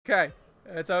Okay.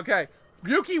 It's okay.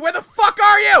 Yuki, where the fuck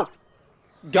are you?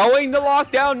 Going to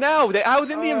lockdown now. I was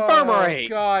in the infirmary.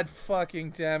 God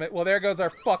fucking damn it. Well, there goes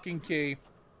our fucking key.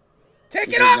 Take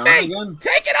Is it it off gone me! again?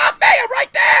 Take it off me! I'm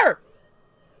right there!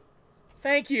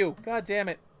 Thank you. God damn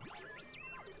it.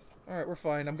 Alright, we're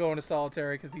fine. I'm going to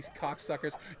solitary because these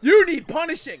cocksuckers. You need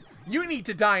punishing! You need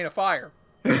to die in a fire.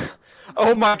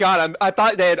 Oh my god, I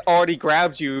thought they had already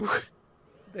grabbed you.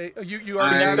 You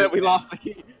already have That it. we lost the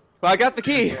key. Well, I got the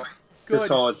key. Good.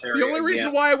 Solitary The only reason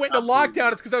again. why I went into Absolutely.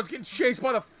 lockdown is because I was getting chased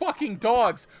by the fucking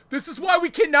dogs. This is why we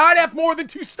cannot have more than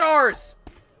 2 stars.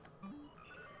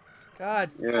 God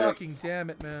fucking damn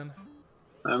it, man.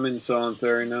 I'm in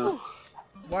solitary now.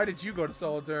 Why did you go to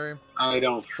solitary? I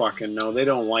don't fucking know. They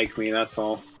don't like me, that's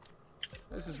all.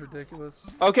 This is ridiculous.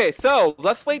 Okay, so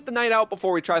let's wait the night out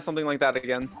before we try something like that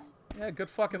again. Yeah, good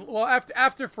fucking. Well,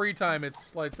 after free time,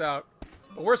 it's lights out.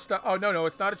 But we're stuck. Oh no,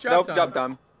 it's not a job Nope, time. job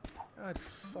done. God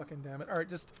fucking damn it! All right,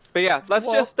 just. But yeah, let's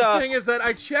Well, just the thing is that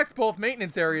I checked both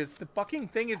maintenance areas. The fucking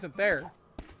thing isn't there.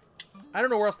 I don't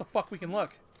know where else the fuck we can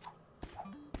look.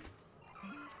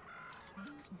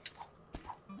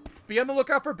 Be on the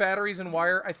lookout for batteries and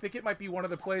wire. I think it might be one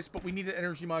other place, but we need an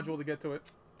energy module to get to it.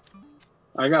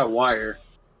 I got wire.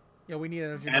 Yeah, we need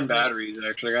energy And modules. batteries,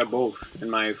 actually. I got both in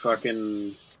my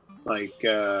fucking, like,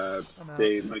 I'm out.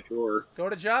 my drawer. Go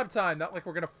to job time. Not like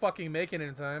we're gonna fucking make it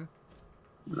in time.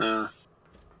 Nah.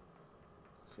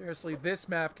 Seriously, this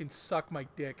map can suck my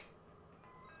dick.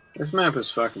 This map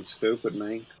is fucking stupid,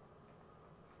 man.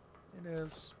 It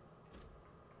is.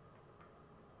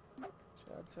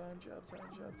 Job time, job time,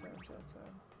 job time, job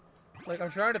time. Like, I'm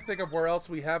trying to think of where else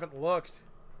we haven't looked.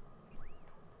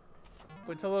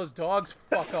 But until those dogs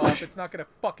fuck off, it's not gonna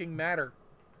fucking matter.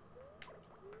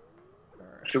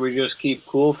 Alright. Should we just keep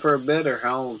cool for a bit, or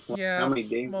how many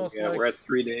days? most Yeah, we're at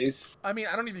 3 days. I mean,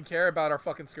 I don't even care about our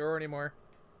fucking score anymore.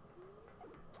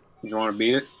 You want to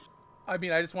beat it? I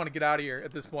mean, I just want to get out of here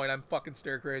at this point. I'm fucking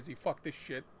stir crazy. Fuck this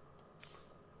shit.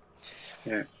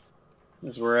 Yeah.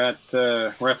 Because we're at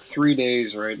 3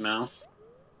 days right now.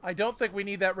 I don't think we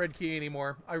need that red key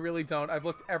anymore. I really don't. I've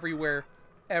looked everywhere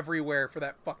for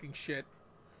that fucking shit.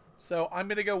 So I'm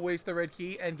gonna go waste the red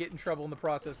key and get in trouble in the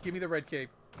process. Give me the red key.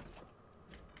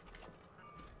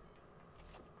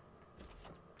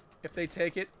 If they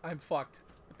take it, I'm fucked.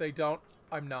 If they don't,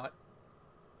 I'm not.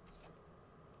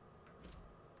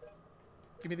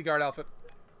 Give me the guard outfit.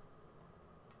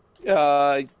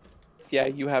 Yeah,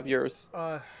 you have yours.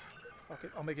 Fuck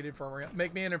it. I'll make it infirmary.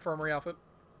 Make me an infirmary outfit.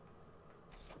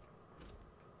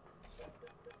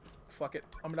 Fuck it.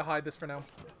 I'm gonna hide this for now.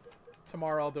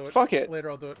 Tomorrow I'll do it. Fuck it. Later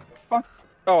I'll do it. Fuck.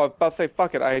 Oh, I was about to say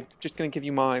fuck it. I'm just gonna give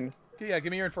you mine. Yeah, give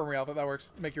me your infirmary outfit. That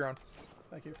works. Make your own.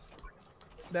 Thank you.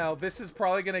 Now, this is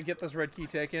probably gonna get this red key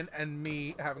taken and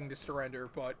me having to surrender,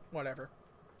 but whatever.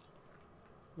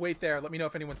 Wait there. Let me know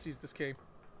if anyone sees this key.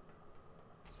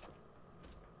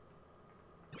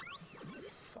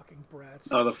 Fucking brats.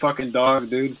 Oh, the fucking dog,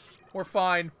 dude. We're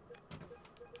fine.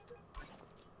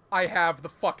 I have the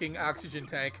fucking oxygen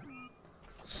tank.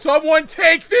 Someone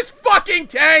take this fucking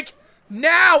tank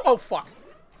now! Oh, fuck.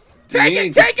 Take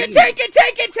it, take it, take it,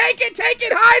 take it, take it, take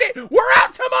it, hide it! We're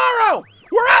out tomorrow!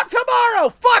 We're out tomorrow!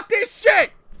 Fuck this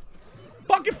shit!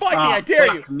 Fucking fight me, I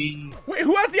dare you. Me. Wait,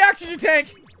 who has the oxygen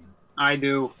tank? I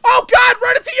do. Oh, God,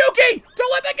 run it to Yuki!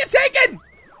 Don't let that get taken!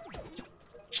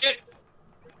 Shit!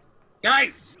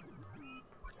 Guys!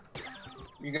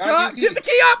 You got God, get the key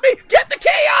off me! Get the key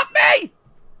off me!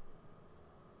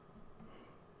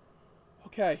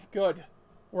 Okay, good.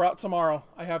 We're out tomorrow.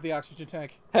 I have the oxygen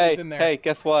tank. Hey, It's in there. hey,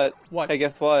 guess what? What? Hey,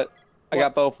 guess what? I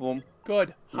got both of them.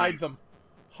 Good. Hide Nice. them.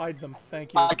 Hide them.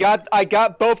 Thank you. I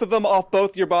got both of them off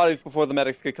both your bodies before the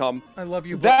medics could come. I love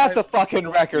you. That's a fucking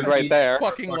record right there.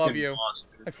 Fucking love you. Boss,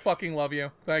 dude. I fucking love you.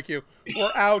 Thank you. We're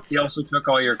out. He also took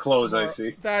all your clothes, tomorrow. I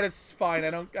see. That is fine. I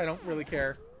don't really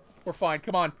care. We're fine.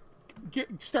 Come on.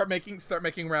 Start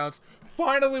making rounds.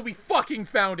 Finally, we fucking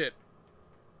found it.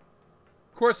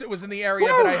 Of course, it was in the area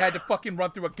that I had to fucking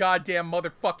run through a goddamn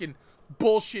motherfucking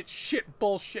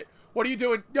bullshit. What are you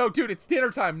doing? No, dude, it's dinner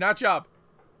time, not job.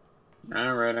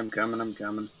 Alright, I'm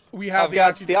coming. We have I've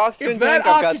got the oxygen tank,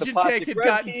 I've got the plastic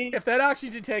red key. If that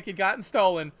oxygen tank had gotten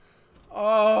stolen,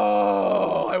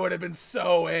 oh, I would have been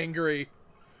so angry.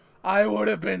 I would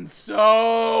have been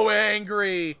so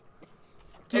angry.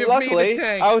 Give Luckily, me the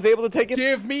tank. I was able to take it.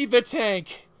 Give me the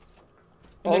tank.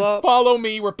 And Hold then up. follow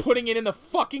me. We're putting it in the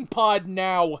fucking pod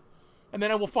now. And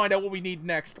then I will find out what we need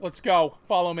next. Let's go.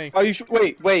 Follow me. Are you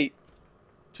wait.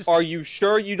 Just Are you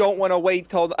sure you don't want to wait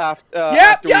till after?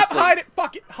 Yep. we sleep? Hide it.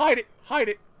 Fuck it. Hide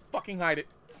it. Fucking hide it.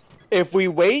 If we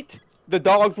wait, the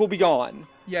dogs will be gone.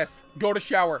 Yes. Go to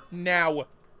shower now.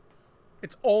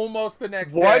 It's almost the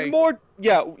next day. One more,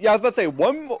 yeah, I was about to say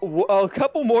a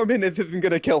couple more minutes isn't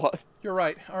gonna kill us. You're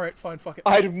right. All right, fine, fuck it.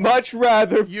 I'd much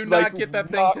rather You like, not get that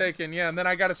thing taken, yeah, and then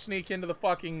I gotta sneak into the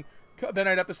fucking... Then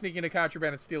I'd have to sneak into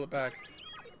contraband and steal it back.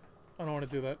 I don't want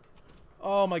to do that.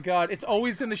 Oh my god, it's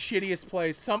always in the shittiest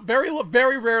place.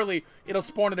 Very rarely, it'll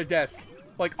spawn at a desk.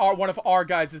 Like, one of our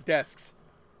guys' desks.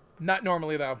 Not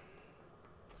normally, though.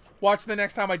 Watch the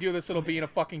next time I do this, it'll be in a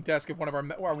fucking desk of one of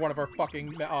our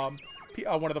fucking,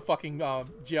 one of the fucking,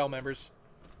 jail members.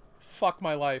 Fuck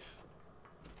my life.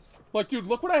 Like, dude,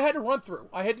 look what I had to run through.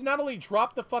 I had to not only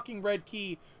drop the fucking red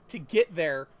key to get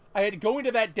there, I had to go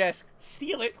into that desk,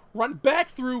 steal it, run back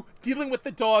through, dealing with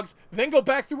the dogs, then go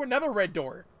back through another red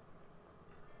door.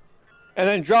 And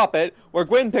then drop it, where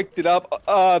Gwen picked it up.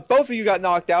 Both of you got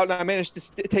knocked out, and I managed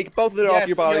to take both of it off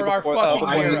your body. You're our before fucking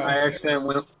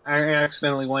hero. I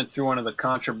accidentally went through one of the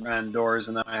contraband doors,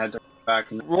 and then I had to go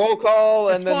back and roll call,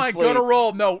 and it's then fine. sleep. Go to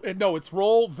roll. No, it's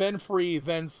roll, then free,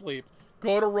 then sleep.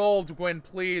 Go to roll, Gwen,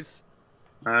 please.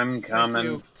 I'm coming. Thank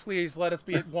you. Please let us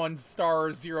be at 1 star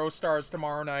or 0 stars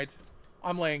tomorrow night.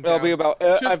 I'm laying It'll down. be about.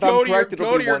 Just go to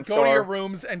one star. your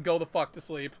rooms and go the fuck to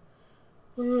sleep.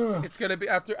 It's gonna be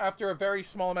after a very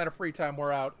small amount of free time.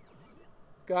 We're out.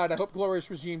 God, I hope Glorious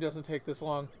Regime doesn't take this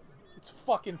long. It's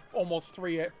fucking almost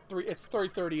 3. It's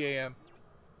 3:30 a.m.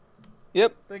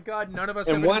 Yep. Thank God none of us.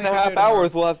 In have 1.5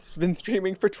 hours, we'll have been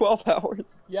streaming for 12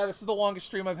 hours. Yeah, this is the longest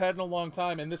stream I've had in a long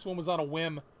time, and this one was on a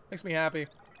whim. Makes me happy.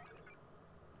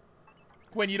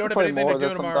 Gwen, you don't have anything to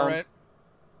do tomorrow, right?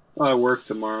 I work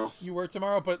tomorrow. You work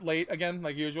tomorrow, but late again,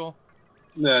 like usual.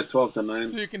 Yeah, 12 to 9.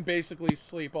 So you can basically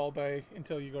sleep all day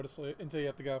until you go to sleep, until you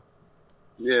have to go.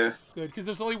 Yeah. Good, because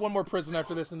there's only one more prison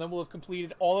after this, and then we'll have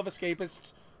completed all of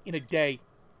Escapists in a day.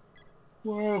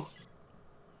 Wow.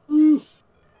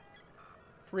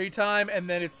 Free time, and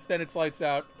then it's lights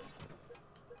out.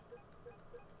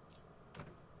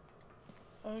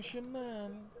 Ocean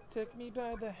man, take me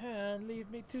by the hand, lead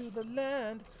me to the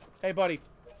land. Hey, buddy.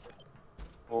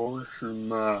 Ocean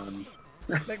man.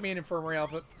 Make me an infirmary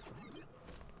outfit.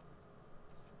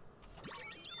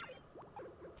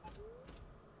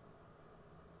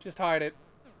 Just hide it.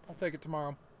 I'll take it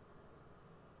tomorrow.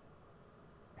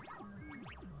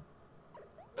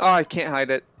 Oh, I can't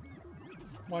hide it.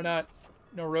 Why not?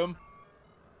 No room?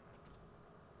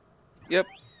 Yep.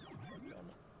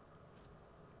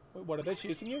 Wait, what, are they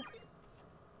chasing you?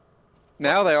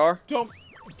 Now they are. Do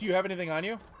you have anything on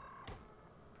you?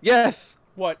 Yes.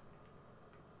 What?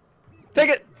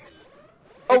 Take it.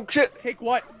 Oh shit. Take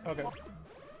what? Okay.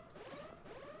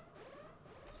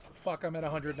 Fuck, I'm at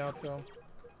 100 now too.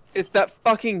 It's that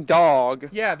fucking dog.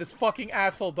 Yeah, this fucking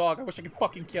asshole dog. I wish I could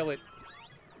fucking kill it.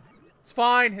 It's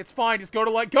fine. It's fine. Just go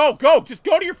to go! Just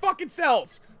go to your fucking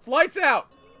cells. It's lights out.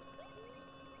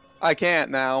 I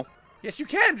can't now. Yes, you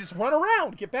can. Just run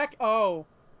around. Get back. Oh.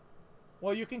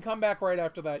 Well, you can come back right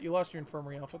after that. You lost your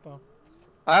infirmary outfit, though.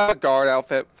 I have a guard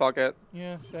outfit. Fuck it.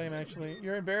 Yeah, same, actually.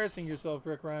 You're embarrassing yourself,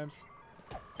 Rick Rhymes.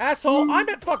 Asshole, I'm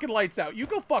at fucking lights out. You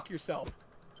go fuck yourself.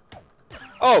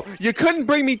 Oh, you couldn't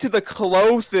bring me to the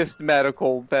closest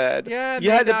medical bed. Yeah,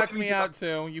 you they knocked me out,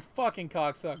 too. You fucking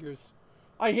cocksuckers.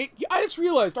 I just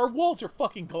realized our walls are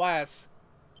fucking glass.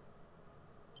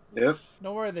 Yep.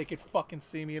 No way they could fucking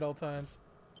see me at all times.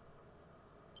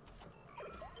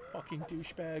 Fucking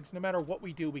douchebags. No matter what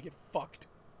we do, we get fucked.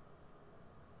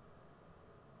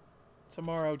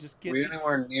 Tomorrow, just get... Are we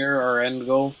anywhere near our end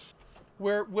goal?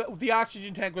 The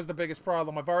oxygen tank was the biggest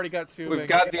problem. I've already got 2. We've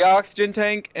got the oxygen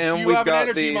tank, and we've got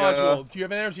the... Do you have an energy module? Do you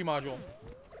have an energy module?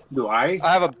 Do I?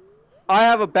 I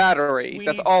have a battery.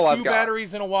 That's all I've got. 2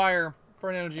 batteries and a wire for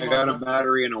an energy module. I got a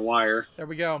battery and a wire. There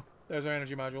we go. There's our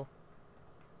energy module.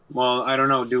 Well, I don't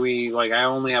know. Do we, like, I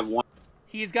only have 1.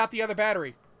 He's got the other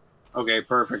battery. Okay,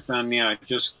 perfect. Then, yeah,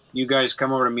 just, you guys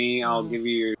come over to me. I'll give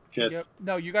you your shit. Yep.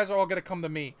 No, you guys are all going to come to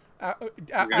me.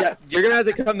 Yeah, you're gonna have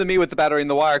to come to me with the battery and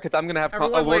the wire, because I'm gonna have.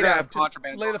 Everyone lay down. Just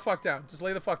contraband. lay the fuck down. Just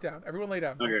lay the fuck down. Everyone lay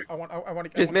down. Okay. I want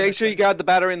to. Just make sure you got the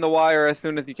battery and the wire as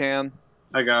soon as you can.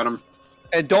 I got them.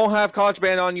 And don't have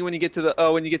contraband on you when you get to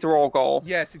the roll call.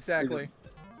 Yes, exactly.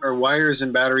 Are wires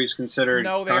and batteries considered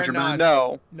No, they are contraband?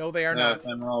 not. No, they are not.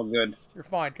 Then we're all good. You're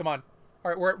fine. Come on.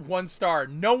 All right, we're at 1 star.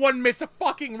 No one miss a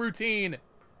fucking routine.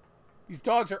 These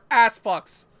dogs are ass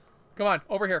fucks. Come on,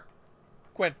 over here.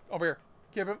 Quinn, over here.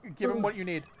 Give him what you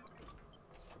need.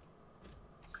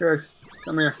 Sure.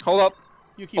 Come here. Hold up.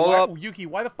 Yuki, Hold up. Yuki,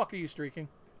 why the fuck are you streaking?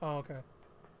 Oh, okay.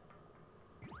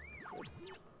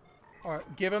 All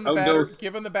right, give him the battery.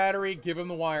 Give him the battery. Give him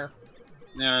the wire.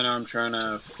 Yeah, I know. I'm trying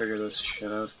to figure this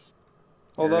shit out.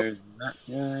 Hold up.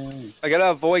 Yeah. I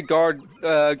gotta avoid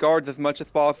guards as much as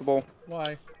possible.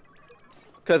 Why?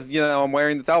 because you know I'm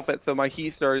wearing this outfit, so my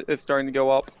heat is starting to go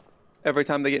up every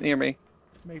time they get near me.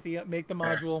 Make the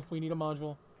module. We need a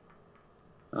module.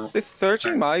 Oh. They're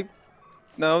searching my.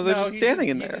 No, they're just standing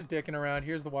in He's there. just dicking around.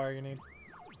 Here's the wire you need.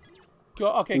 Go.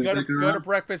 Okay, Who's go dicking to around?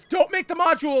 breakfast. Don't make the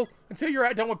module until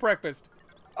you're done with breakfast.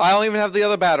 I don't even have the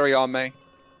other battery on me.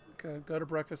 Okay, go to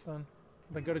breakfast then.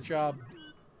 Then go to job.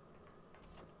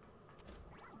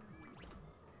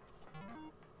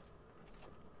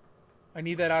 I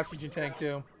need that oxygen tank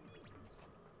too.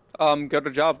 Go to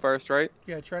job first, right?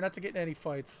 Yeah, try not to get in any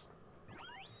fights.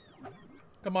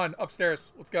 Come on,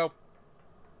 upstairs. Let's go.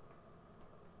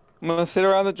 I'm gonna sit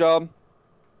around the job.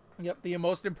 Yep, the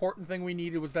most important thing we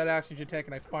needed was that oxygen tank,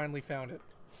 and I finally found it.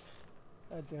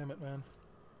 God damn it, man.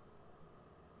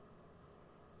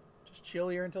 Just chill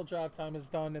here until job time is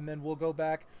done, and then we'll go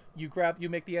back. You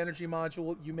make the energy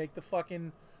module, you make the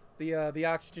fucking, the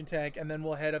oxygen tank, and then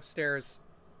we'll head upstairs.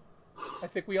 I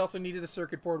think we also needed a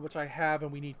circuit board, which I have,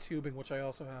 and we need tubing, which I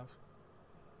also have.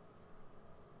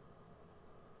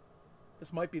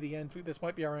 This might be the end. This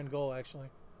might be our end goal, actually.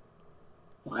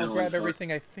 I'll grab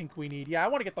everything I think we need. Yeah, I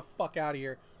want to get the fuck out of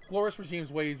here. Glorious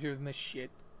Regime's way easier than this shit.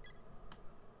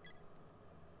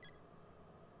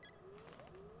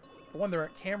 For one, there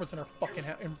aren't cameras in our fucking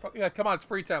house. Yeah, come on, it's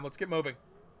free time. Let's get moving.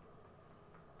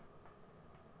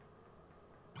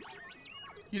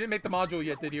 You didn't make the module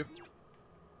yet, did you?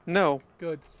 No,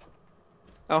 Good.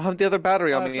 I don't have the other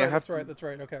battery on That's me. right, I have that's right, that's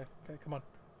right. Okay, okay, come on.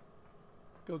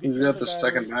 Go get Who's the got other the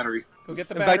second battery? Go get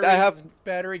the In battery. fact, I have-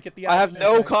 battery. Get the. I have oxygen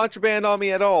no tank. contraband on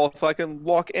me at all, so I can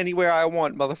walk anywhere I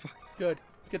want, motherfucker. Good.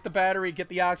 Get the battery. Get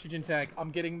the oxygen tank. I'm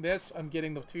getting this. I'm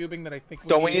getting the tubing that I think we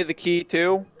Don't we need. need the key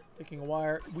too? Taking a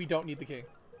wire. We don't need the key.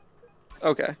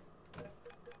 Okay.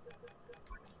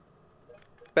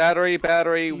 Battery,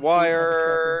 Keep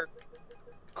wire,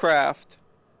 craft.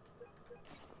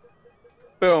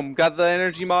 Boom. Got the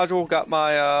energy module. Got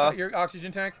my Got your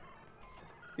oxygen tank.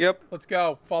 Yep. Let's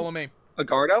go. Follow me. A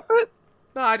guard outfit?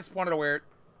 No, I just wanted to wear it.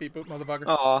 Beep boop, motherfucker.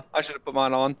 Aw, I should have put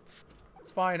mine on.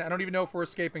 It's fine. I don't even know if we're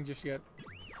escaping just yet.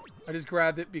 I just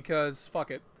grabbed it because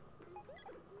fuck it.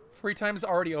 Free time is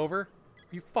already over.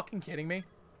 Are you fucking kidding me?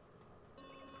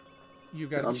 You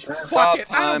gotta be Job fuck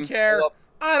it. I time. don't care. Pull up.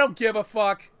 I don't give a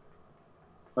fuck.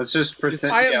 Let's just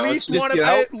pretend. I yeah, at let's least just want get to.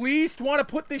 I out. at least want to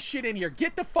put this shit in here.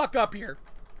 Get the fuck up here.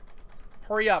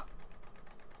 Hurry up.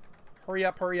 Hurry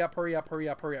up. Hurry up. Hurry up. Hurry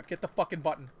up. Hurry up. Get the fucking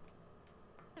button.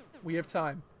 We have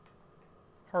time.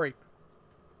 Hurry.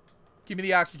 Give me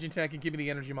the oxygen tank and give me the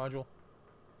energy module.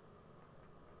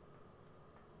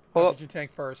 Hold up. Oxygen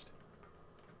tank first.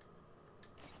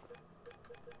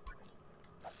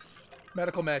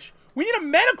 Medical mesh. We need a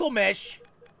medical mesh.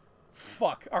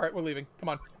 Fuck. All right, we're leaving. Come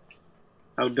on.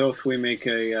 How doth we make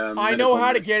a? I know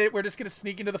how to get it. We're just gonna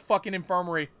sneak into the fucking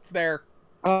infirmary. It's there.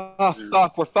 Ah,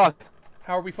 fuck. We're fucked.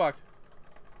 How are we fucked?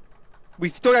 We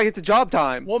still gotta get to job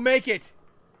time. We'll make it.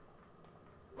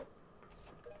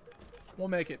 We'll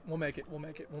make it. We'll make it. We'll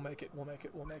make it. We'll make it. We'll make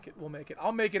it. We'll make it. We'll make it.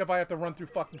 I'll make it if I have to run through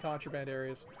fucking contraband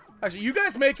areas. Actually, you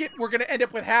guys make it. We're gonna end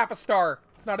up with half a star.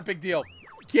 It's not a big deal.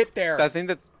 Get there. I think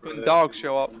that when dogs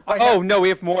show up. I Oh have- no, we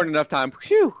have more than enough time.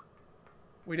 Phew.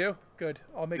 We do? Good.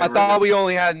 I'll make I it. thought we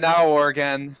only had an hour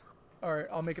again. All right.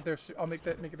 I'll make it there. I'll make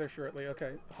it there shortly.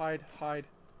 Okay. Hide. Hide.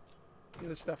 The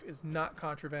other stuff is not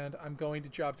contraband. I'm going to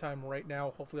job time right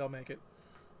now. Hopefully, I'll make it.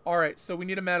 All right. So we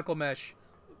need a medical mesh.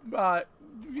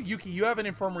 Yuki, you have an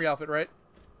infirmary outfit, right?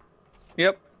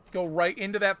 Yep. Go right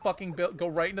into that fucking bill. Go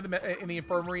right into the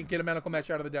infirmary and get a medical mesh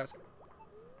out of the desk.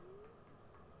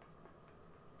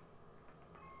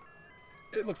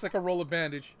 It looks like a roll of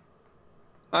bandage.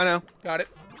 I know. Got it.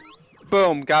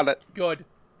 Boom. Got it. Good.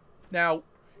 Now,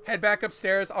 head back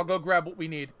upstairs. I'll go grab what we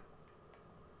need.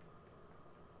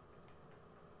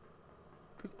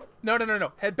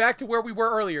 No. Head back to where we were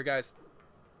earlier, guys.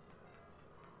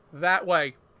 That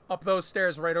way. Up those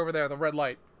stairs right over there, the red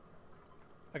light.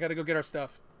 I gotta go get our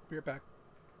stuff. Be right back.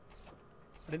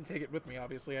 I didn't take it with me,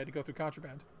 obviously. I had to go through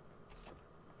contraband.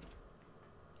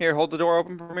 Here, hold the door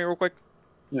open for me real quick.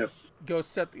 Yep. Go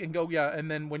set and go, yeah, and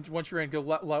then once you're in, go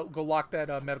lock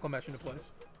that medical mesh into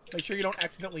place. Make sure you don't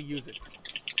accidentally use it.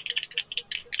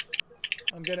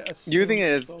 I'm gonna assume Using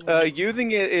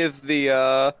it is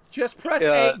the just press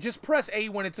A. Just press A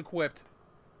when it's equipped.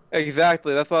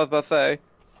 exactly. That's what I was about to say.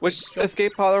 Which Go-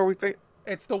 escape pod are we?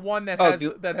 It's the one that Oh,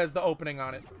 has the opening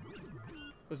on it.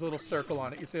 There's a little circle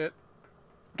on it. You see it?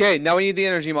 Okay, now we need the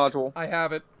energy module. I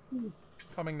have it.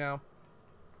 Coming now.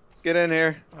 Get in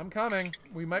here. I'm coming.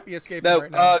 We might be escaping No, right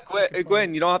now.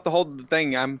 Gwen, you don't have to hold the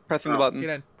thing. I'm pressing the Oh. button. Get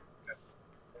in.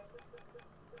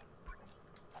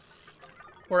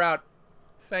 We're out.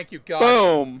 Thank you, God.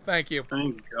 Boom. Thank you.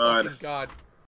 Thank God. Fucking God.